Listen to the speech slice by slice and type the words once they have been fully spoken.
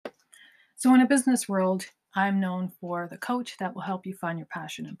So, in a business world, I'm known for the coach that will help you find your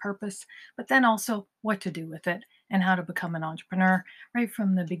passion and purpose, but then also what to do with it and how to become an entrepreneur right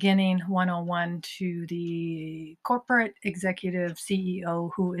from the beginning 101 to the corporate executive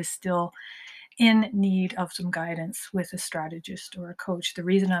CEO who is still in need of some guidance with a strategist or a coach. The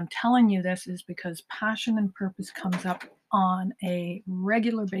reason I'm telling you this is because passion and purpose comes up on a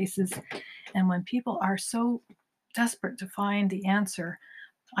regular basis. And when people are so desperate to find the answer,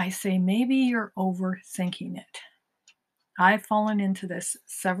 I say maybe you're overthinking it. I've fallen into this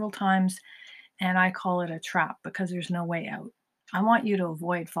several times and I call it a trap because there's no way out. I want you to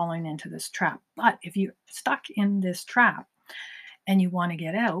avoid falling into this trap. But if you're stuck in this trap and you want to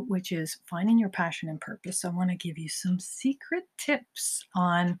get out, which is finding your passion and purpose, I want to give you some secret tips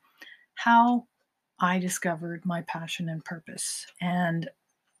on how I discovered my passion and purpose. And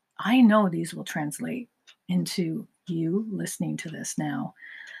I know these will translate into you listening to this now.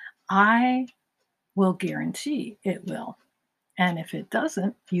 I will guarantee it will. And if it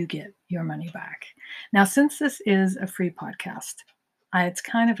doesn't, you get your money back. Now, since this is a free podcast, it's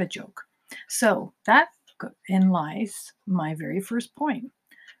kind of a joke. So that in lies my very first point.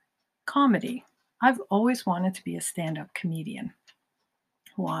 Comedy. I've always wanted to be a stand-up comedian.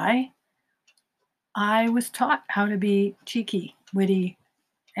 Why? I was taught how to be cheeky, witty,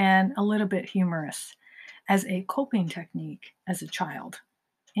 and a little bit humorous as a coping technique as a child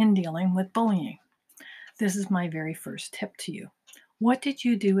in dealing with bullying. This is my very first tip to you. What did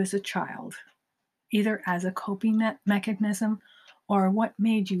you do as a child, either as a coping mechanism, or what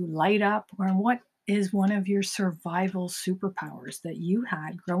made you light up, or what is one of your survival superpowers that you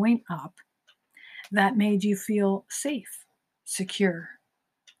had growing up that made you feel safe, secure,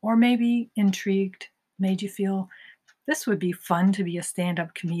 or maybe intrigued, made you feel this would be fun to be a stand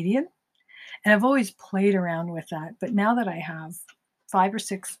up comedian? And I've always played around with that. But now that I have 5 or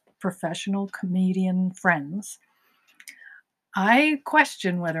 6 professional comedian friends, I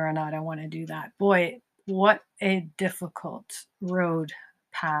question whether or not I want to do that. Boy, what a difficult road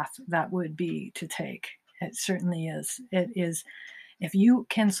path that would be to take. It certainly is. It is. If you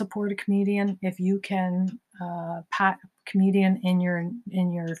can support a comedian, if you can pat a comedian in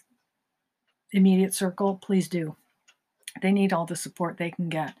your immediate circle, please do. They need all the support they can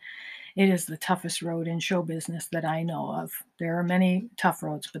get. It is the toughest road in show business that I know of. There are many tough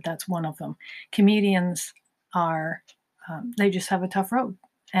roads, but that's one of them. Comedians are, they just have a tough road,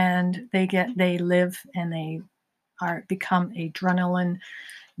 and they live and they are become adrenaline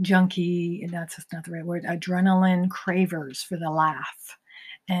junkie, and that's just not the right word, adrenaline cravers for the laugh.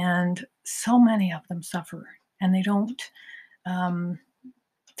 And so many of them suffer, and they don't um,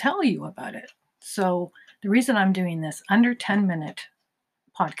 tell you about it. So the reason I'm doing this under 10-minute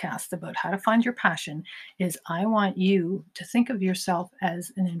podcast about how to find your passion is I want you to think of yourself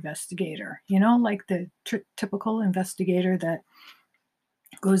as an investigator. You know, like the typical investigator that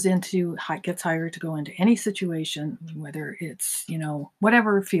gets hired to go into any situation, whether it's,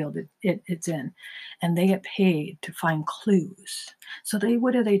 whatever field it's in, and they get paid to find clues. So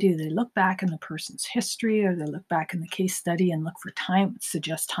what do? They look back in the person's history, or they look back in the case study and look for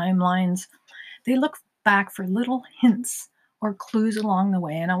suggest timelines. They look back for little hints or clues along the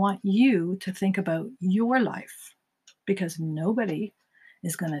way. And I want you to think about your life, because nobody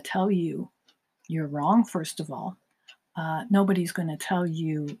is going to tell you you're wrong, first of all. Nobody's going to tell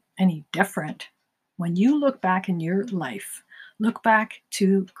you any different. When you look back in your life, look back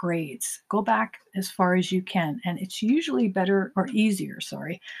to grades, go back as far as you can. And it's usually better or easier,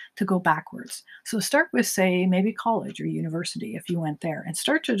 sorry, to go backwards. So start with, say, maybe college or university if you went there, and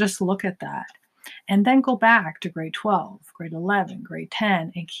start to just look at that. And then go back to grade 12, grade 11, grade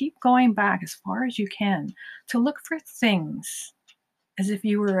 10, and keep going back as far as you can to look for things as if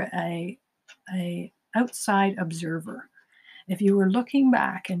you were a outside observer. If you were looking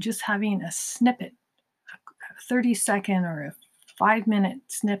back and just having a snippet, a 30-second or a 5-minute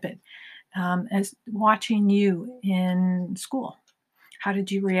snippet, as watching you in school, how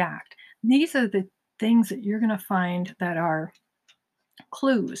did you react? These are the things that you're going to find that are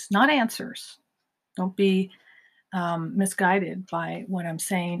clues, not answers. Don't be misguided by what I'm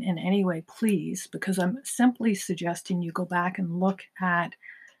saying in any way, please, because I'm simply suggesting you go back and look at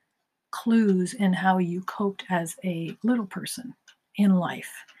clues in how you coped as a little person in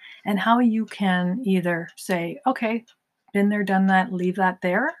life, and how you can either say, okay, been there, done that, leave that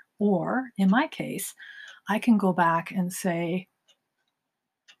there. Or in my case, I can go back and say,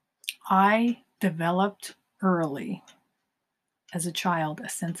 I developed early as a child a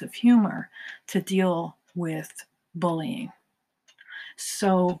sense of humor to deal with bullying.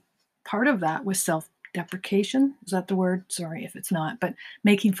 So part of that was self deprecation. Is that the word? Sorry if it's not, but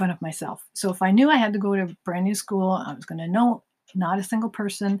making fun of myself. So if I knew I had to go to a brand new school, I was going to know not a single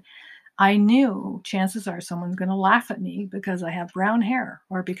person. I knew chances are someone's going to laugh at me because I have brown hair,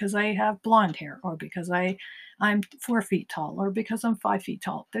 or because I have blonde hair, or because I'm 4 feet tall, or because I'm 5 feet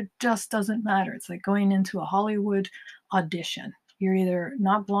tall. That just doesn't matter. It's like going into a Hollywood audition. You're either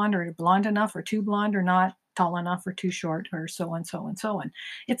not blonde, or you're blonde enough, or too blonde, or not tall enough, or too short, or so and so and so on.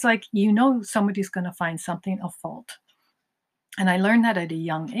 It's like somebody's going to find something of fault. And I learned that at a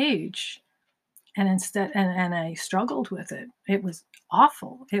young age, and I struggled with it. It was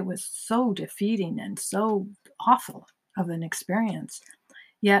awful. It was so defeating and so awful of an experience.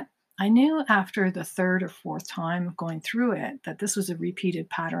 Yet I knew after the third or fourth time of going through it that this was a repeated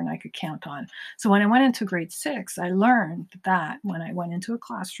pattern I could count on. So when I went into grade 6, I learned that when I went into a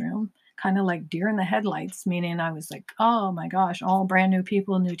classroom, kind of like deer in the headlights, meaning I was like, oh my gosh, all brand new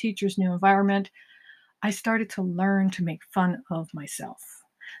people, new teachers, new environment. I started to learn to make fun of myself.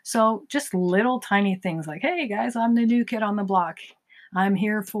 So just little tiny things like, hey guys, I'm the new kid on the block. I'm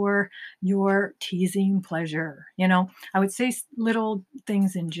here for your teasing pleasure. I would say little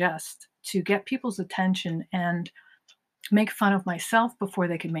things in jest to get people's attention and make fun of myself before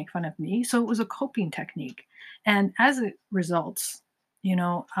they could make fun of me. So it was a coping technique. And as it results,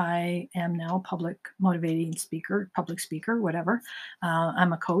 I am now a public speaker, whatever.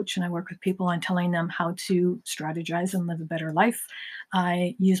 I'm a coach and I work with people on telling them how to strategize and live a better life.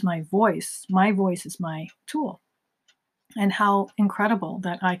 I use my voice. My voice is my tool. And how incredible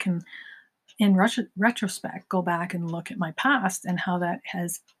that I can, in retrospect, go back and look at my past and how that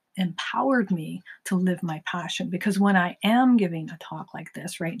has empowered me to live my passion. Because when I am giving a talk like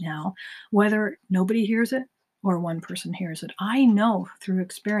this right now, whether nobody hears it or one person hears it, I know through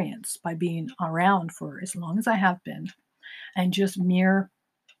experience, by being around for as long as I have been, and just mere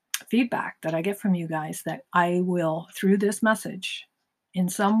feedback that I get from you guys, that I will, through this message, in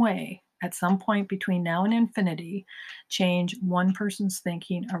some way, at some point between now and infinity, change one person's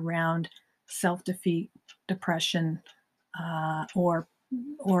thinking around self-defeat, depression, or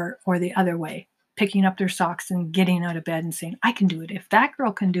the other way, picking up their socks and getting out of bed and saying, I can do it. If that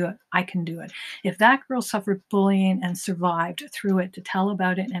girl can do it, I can do it. If that girl suffered bullying and survived through it to tell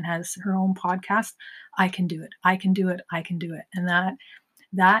about it and has her own podcast, I can do it. I can do it. I can do it. And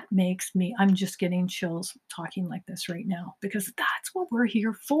that makes me, I'm just getting chills talking like this right now, because that's what we're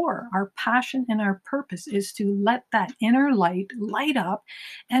here for. Our passion and our purpose is to let that inner light up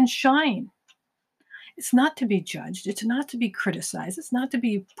and shine. It's not to be judged. It's not to be criticized. It's not to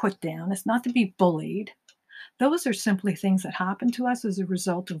be put down. It's not to be bullied. Those are simply things that happen to us as a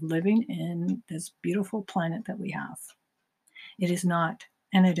result of living in this beautiful planet that we have. It is not,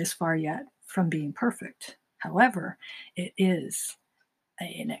 and it is far yet from being perfect. However, it is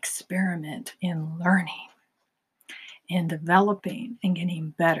an experiment in learning, in developing, and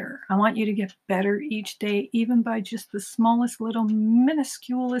getting better. I want you to get better each day, even by just the smallest little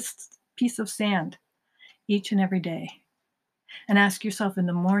minusculest piece of sand each and every day. And ask yourself in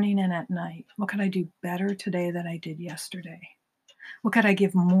the morning and at night, what could I do better today than I did yesterday? What could I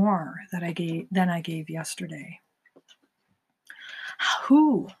give more than I gave yesterday?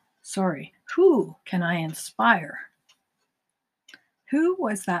 Who can I inspire? Who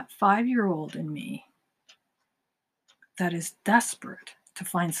was that 5-year-old in me that is desperate to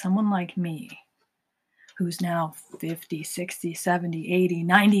find someone like me, who's now 50, 60, 70, 80,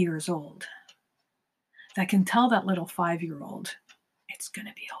 90 years old, that can tell that little 5-year-old, it's going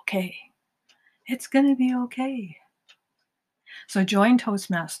to be okay. It's going to be okay. So join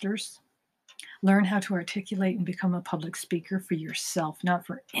Toastmasters. Learn how to articulate and become a public speaker for yourself, not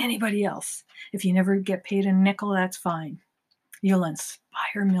for anybody else. If you never get paid a nickel, that's fine. You'll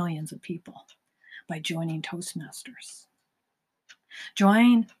inspire millions of people by joining Toastmasters.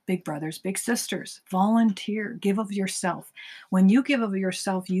 Join Big Brothers, Big Sisters. Volunteer. Give of yourself. When you give of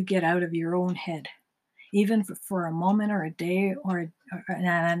yourself, you get out of your own head, even for a moment or a day or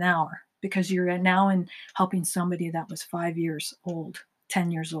an hour, because you're now in helping somebody that was 5 years old, 10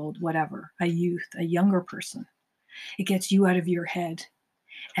 years old, whatever, a youth, a younger person. It gets you out of your head.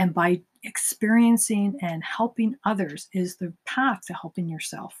 And by experiencing and helping others is the path to helping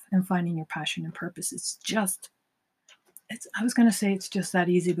yourself and finding your passion and purpose. I was going to say it's just that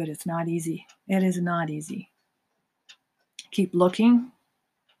easy, but it's not easy. It is not easy. Keep looking,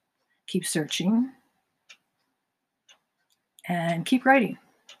 keep searching, and keep writing,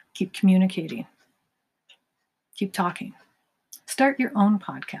 keep communicating, keep talking. Start your own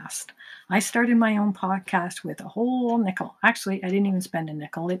podcast. I started my own podcast with a whole nickel. Actually, I didn't even spend a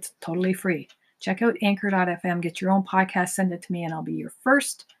nickel. It's totally free. Check out anchor.fm, get your own podcast, send it to me, and I'll be your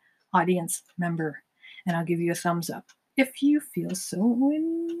first audience member. and I'll give you a thumbs up. If you feel so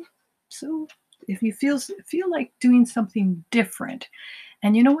if you feel like doing something different,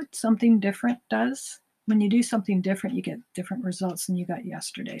 and you know what something different does? When you do something different, you get different results than you got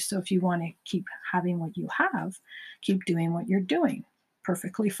yesterday. So if you want to keep having what you have, keep doing what you're doing.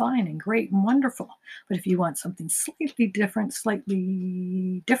 Perfectly fine and great and wonderful. But if you want something slightly different,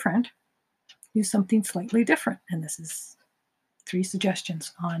 do something slightly different. And these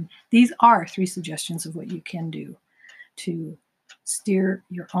are three suggestions of what you can do to steer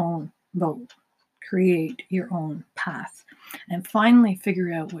your own boat, create your own path, and finally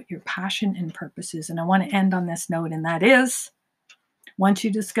figure out what your passion and purpose is. And I want to end on this note, and that is, once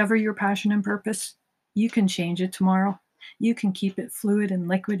you discover your passion and purpose, you can change it tomorrow. You can keep it fluid and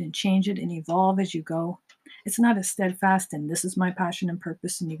liquid and change it and evolve as you go. It's not a steadfast and this is my passion and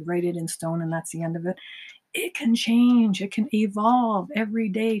purpose and you write it in stone and that's the end of it. It can change, it can evolve. Every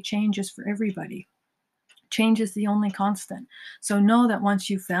day changes for everybody. Change is the only constant. So know that once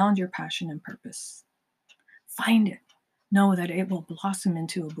you've found your passion and purpose, find it. Know that it will blossom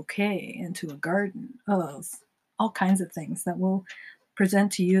into a bouquet, into a garden of all kinds of things that will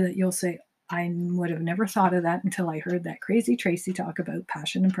present to you that you'll say, I would have never thought of that until I heard that crazy Tracy talk about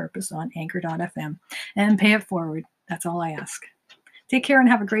passion and purpose on anchor.fm, and pay it forward. That's all I ask. Take care and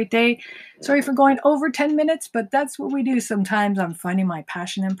have a great day. Sorry for going over 10 minutes, but that's what we do sometimes. I'm finding my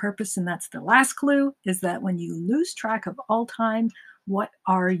passion and purpose, and that's the last clue, is that when you lose track of all time, what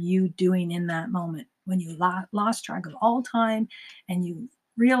are you doing in that moment? When you lost track of all time and you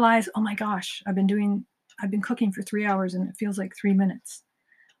realize, oh my gosh, I've been cooking for 3 hours and it feels like 3 minutes.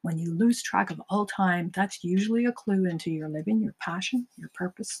 When you lose track of all time, that's usually a clue into your living, your passion, your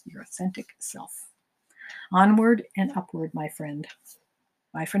purpose, your authentic self. Onward and upward, my friend.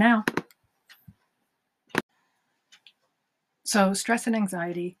 Bye for now. So stress and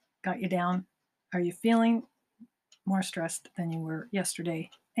anxiety got you down. Are you feeling more stressed than you were yesterday?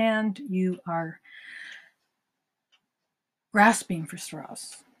 And you are grasping for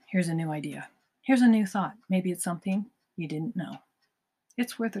straws. Here's a new idea. Here's a new thought. Maybe it's something you didn't know.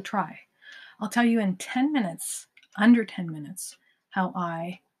 It's worth a try. I'll tell you in 10 minutes, under 10 minutes, how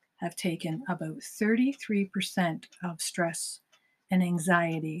I have taken about 33% of stress and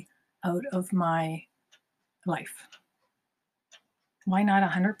anxiety out of my life. Why not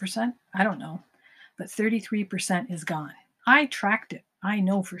 100%? I don't know. But 33% is gone. I tracked it. I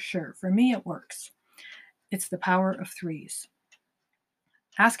know for sure. For me, it works. It's the power of threes.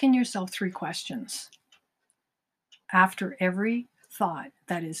 Asking yourself 3 questions after every thought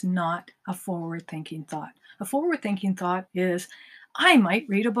that is not a forward-thinking thought. A forward-thinking thought is, I might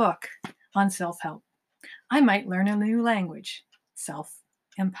read a book on self-help. I might learn a new language.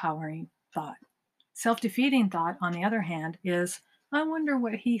 Self-empowering thought. Self-defeating thought, on the other hand, is, I wonder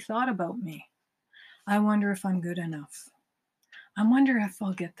what he thought about me. I wonder if I'm good enough. I wonder if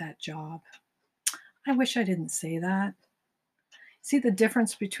I'll get that job. I wish I didn't say that. See the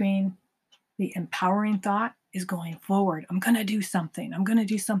difference between the empowering thought is going forward. I'm going to do something. I'm going to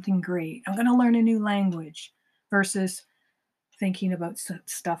do something great. I'm going to learn a new language, versus thinking about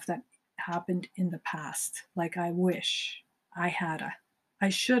stuff that happened in the past. Like, I wish I hadda, I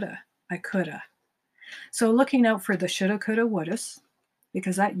shoulda, I coulda. So looking out for the shoulda, coulda, wouldas,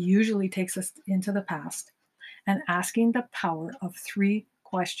 because that usually takes us into the past, and asking the power of 3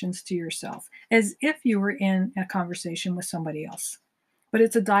 questions to yourself as if you were in a conversation with somebody else. But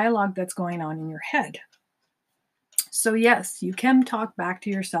it's a dialogue that's going on in your head. So yes, you can talk back to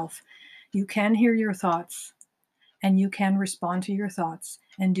yourself. You can hear your thoughts, and you can respond to your thoughts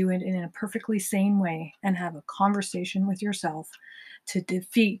and do it in a perfectly sane way and have a conversation with yourself to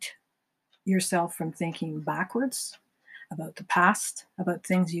defeat yourself from thinking backwards about the past, about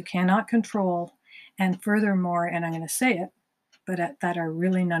things you cannot control, and furthermore, and I'm going to say it, but that are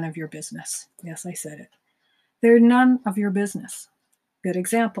really none of your business. Yes, I said it. They're none of your business. Good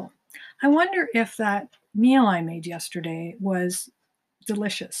example. I wonder if that meal I made yesterday was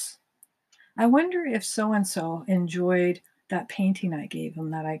delicious. I wonder if so-and-so enjoyed that painting I gave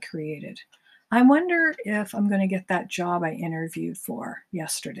them that I created. I wonder if I'm going to get that job I interviewed for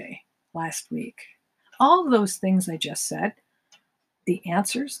last week. All of those things I just said, the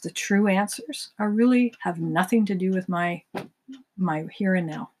answers, the true answers, have nothing to do with my here and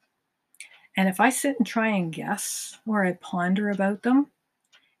now. And if I sit and try and guess or I ponder about them,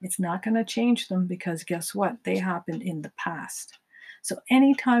 it's not going to change them, because guess what? They happened in the past. So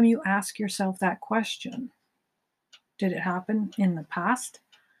anytime you ask yourself that question, did it happen in the past?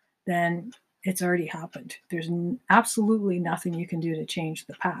 Then it's already happened. There's absolutely nothing you can do to change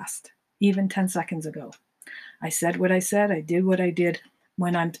the past, even 10 seconds ago. I said what I said. I did what I did.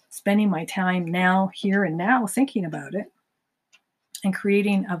 when I'm spending my time now, here and now, thinking about it and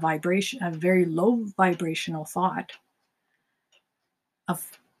creating a vibration, a very low vibrational thought of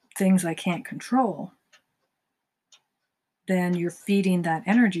things I can't control, then you're feeding that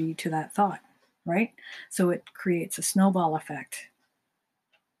energy to that thought, right? So it creates a snowball effect.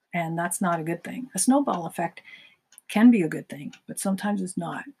 And that's not a good thing. A snowball effect can be a good thing, but sometimes it's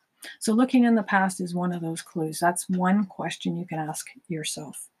not. So looking in the past is one of those clues. That's one question you can ask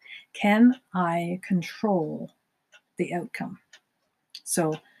yourself. Can I control the outcome?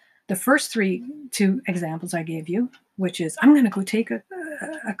 So the first two examples I gave you, which is I'm going to go take a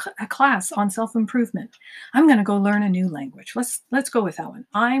class on self-improvement. I'm going to go learn a new language. Let's go with that one.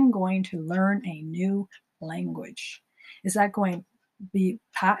 I'm going to learn a new language. Is that going to be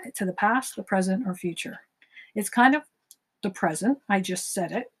to the past, the present, or future? It's kind of the present. I just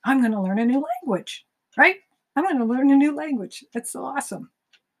said it. I'm going to learn a new language, right? I'm going to learn a new language. That's so awesome.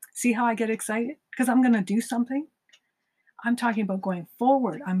 See how I get excited? Because I'm going to do something. I'm talking about going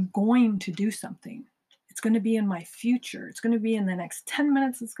forward. I'm going to do something. It's going to be in my future. It's going to be in the next 10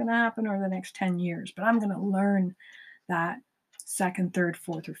 minutes it's going to happen, or the next 10 years. But I'm going to learn that second, third,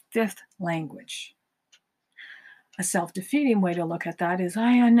 fourth, or fifth language. A self-defeating way to look at that is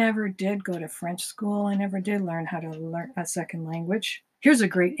I never did go to French school. I never did learn how to learn a second language. Here's a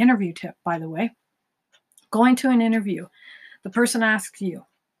great interview tip, by the way. Going to an interview, the person asks you,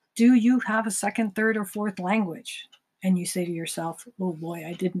 do you have a second, third, or fourth language? And you say to yourself, oh boy,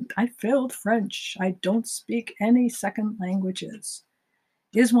 I didn't. I failed French. I don't speak any second languages,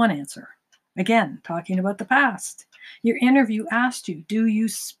 is one answer. Again, talking about the past. Your interview asked you, do you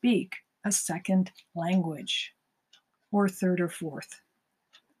speak a second language? Or third or fourth,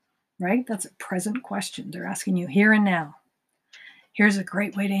 right? That's a present question. They're asking you here and now. Here's a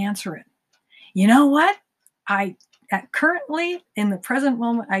great way to answer it. You know what? Currently, in the present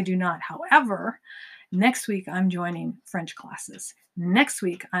moment, I do not. However, next week I'm joining French classes. Next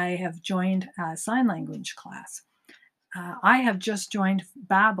week I have joined a sign language class. I have just joined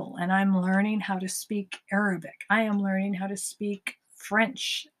Babbel, and I'm learning how to speak Arabic. I am learning how to speak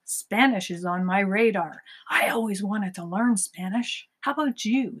French. Spanish is on my radar. I always wanted to learn Spanish. How about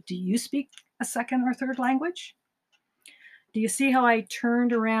you? Do you speak a second or third language? Do you see how I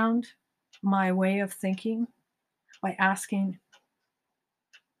turned around my way of thinking by asking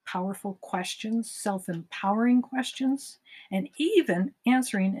powerful questions, self-empowering questions, and even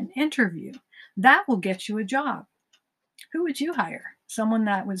answering an interview? That will get you a job. Who would you hire? Someone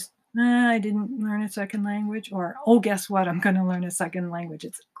that was, I didn't learn a second language, or, oh, guess what? I'm going to learn a second language.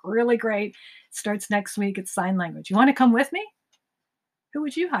 It's really great. It starts next week. It's sign language. You want to come with me? Who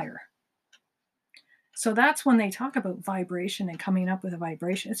would you hire? So that's when they talk about vibration and coming up with a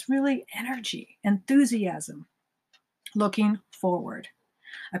vibration. It's really energy, enthusiasm, looking forward.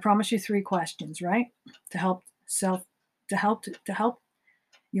 I promise you 3 questions, right? To help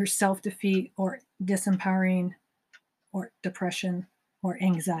your self-defeat or disempowering or depression or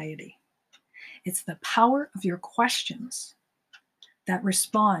anxiety. It's the power of your questions that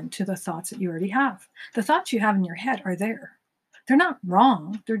respond to the thoughts that you already have. The thoughts you have in your head are there. They're not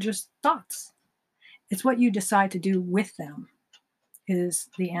wrong, they're just thoughts. It's what you decide to do with them is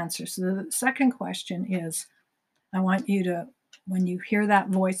the answer. So the second question is, I want you to, when you hear that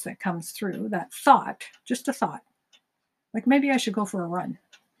voice that comes through, that thought, just a thought, like maybe I should go for a run.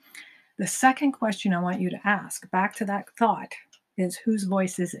 The second question I want you to ask back to that thought is, whose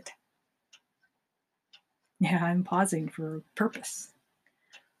voice is it? Yeah, I'm pausing for a purpose.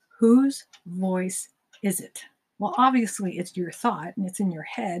 Whose voice is it? Well, obviously it's your thought and it's in your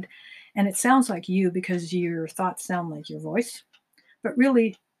head and it sounds like you because your thoughts sound like your voice. But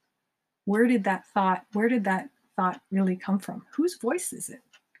really, where did that thought really come from? Whose voice is it?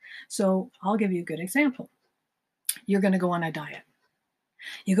 So I'll give you a good example. You're going to go on a diet.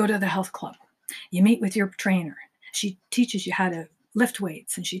 You go to the health club. You meet with your trainer. She teaches you how to lift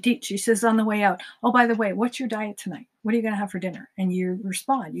weights, and she says on the way out, oh, by the way, what's your diet tonight? What are you going to have for dinner? And you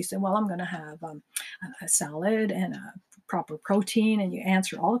respond. You say, well, I'm going to have a salad and a proper protein, and you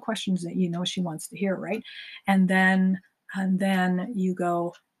answer all the questions that you know she wants to hear, right? And then you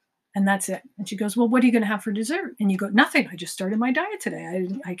go, and that's it. And she goes, well, what are you going to have for dessert? And you go, nothing. I just started my diet today.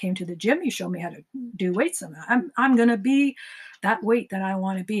 I came to the gym. You showed me how to do weights. And I'm going to be that weight that I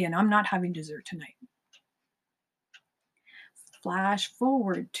want to be, and I'm not having dessert tonight. Flash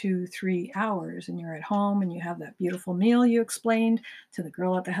forward 2-3 hours and you're at home and you have that beautiful meal you explained to the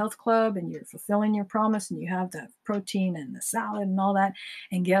girl at the health club, and you're fulfilling your promise and you have that protein and the salad and all that.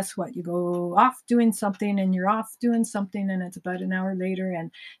 And guess what? You go off doing something and you're off doing something, and it's about an hour later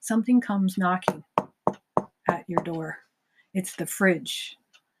and something comes knocking at your door. It's the fridge.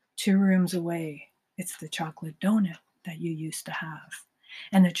 2 rooms away, it's the chocolate donut that you used to have.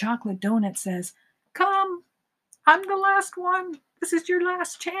 And the chocolate donut says, "Come, I'm the last one. This is your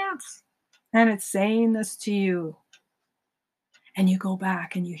last chance." And it's saying this to you. And you go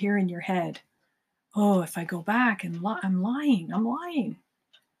back and you hear in your head, "Oh, if I go back and I'm lying, I'm lying."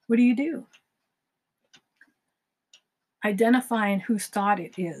 What do? Identifying whose thought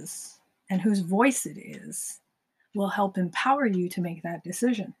it is and whose voice it is will help empower you to make that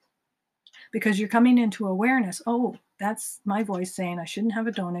decision, because you're coming into awareness. Oh, that's my voice saying I shouldn't have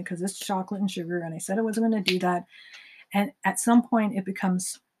a donut because it's chocolate and sugar, and I said I wasn't going to do that. And at some point it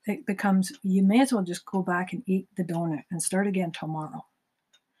becomes you may as well just go back and eat the donut and start again tomorrow,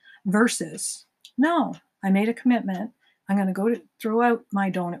 versus, no, I made a commitment. I'm going to go to throw out my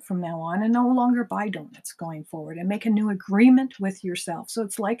donut from now on and no longer buy donuts going forward, and make a new agreement with yourself. So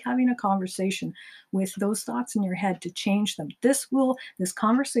it's like having a conversation with those thoughts in your head to change them. This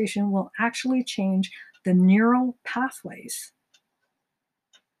conversation will actually change the neural pathways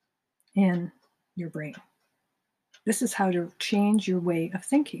in your brain. This is how to change your way of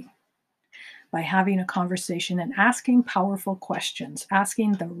thinking, by having a conversation and asking powerful questions,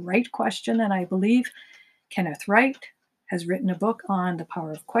 asking the right question. And I believe Kenneth Wright has written a book on the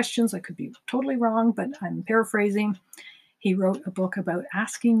power of questions. I could be totally wrong, but I'm paraphrasing. He wrote a book about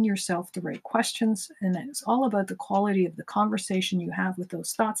asking yourself the right questions, and it's all about the quality of the conversation you have with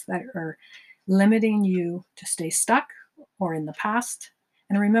those thoughts that are limiting you to stay stuck or in the past.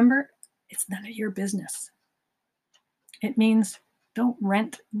 And remember, it's none of your business. It means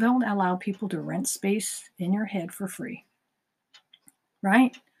don't allow people to rent space in your head for free,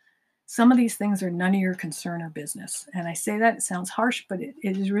 right? Some of these things are none of your concern or business. And I say that, it sounds harsh, but it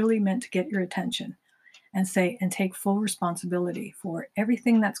is really meant to get your attention and take full responsibility for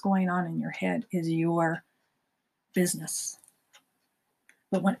everything that's going on in your head is your business.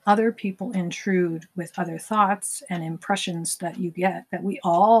 But when other people intrude with other thoughts and impressions that you get, that we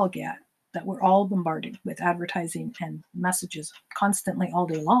all get, that we're all bombarded with advertising and messages constantly all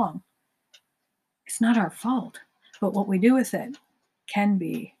day long, it's not our fault. But what we do with it can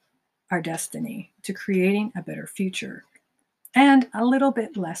be our destiny to creating a better future and a little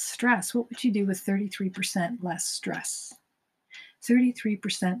bit less stress. What would you do with 33% less stress?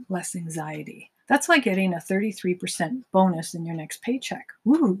 33% less anxiety. That's like getting a 33% bonus in your next paycheck.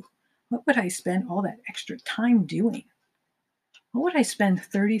 Woo! What would I spend all that extra time doing? What would I spend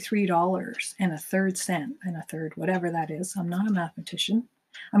 $33 and a third cent and a third, whatever that is? I'm not a mathematician.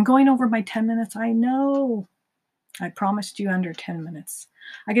 I'm going over my 10 minutes. I know. I promised you under 10 minutes.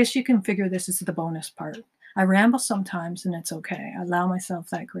 I guess you can figure this is the bonus part. I ramble sometimes, and it's okay. I allow myself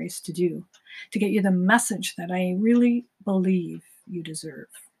that grace to get you the message that I really believe you deserve.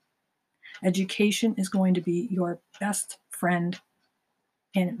 Education is going to be your best friend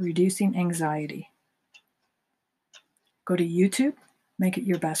in reducing anxiety. Go to YouTube, make it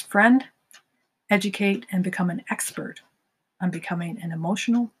your best friend, educate, and become an expert on becoming an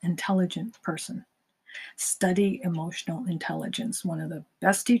emotional, intelligent person. Study emotional intelligence. One of the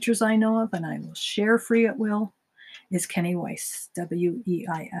best teachers I know of, and I will share free at will, is Kenny Weiss,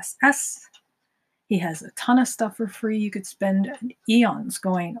 Weiss. He has a ton of stuff for free. You could spend eons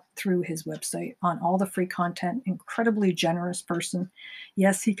going through his website on all the free content. Incredibly generous person.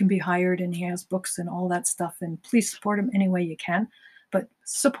 Yes, he can be hired, and he has books and all that stuff, and please support him any way you can. But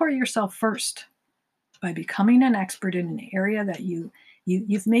support yourself first by becoming an expert in an area that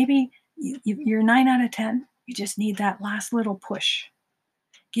you've maybe you're 9 out of 10. You just need that last little push.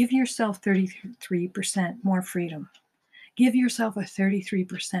 Give yourself 33% more freedom. Give yourself a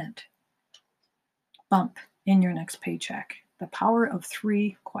 33% bump in your next paycheck. The power of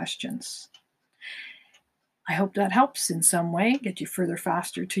 3 questions. I hope that helps in some way, get you further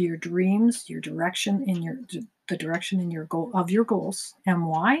faster to your dreams, your direction in the direction in your goal of your goals. And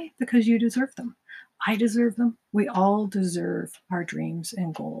why? Because you deserve them. I deserve them. We all deserve our dreams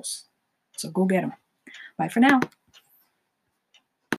and goals. So go get them. Bye for now.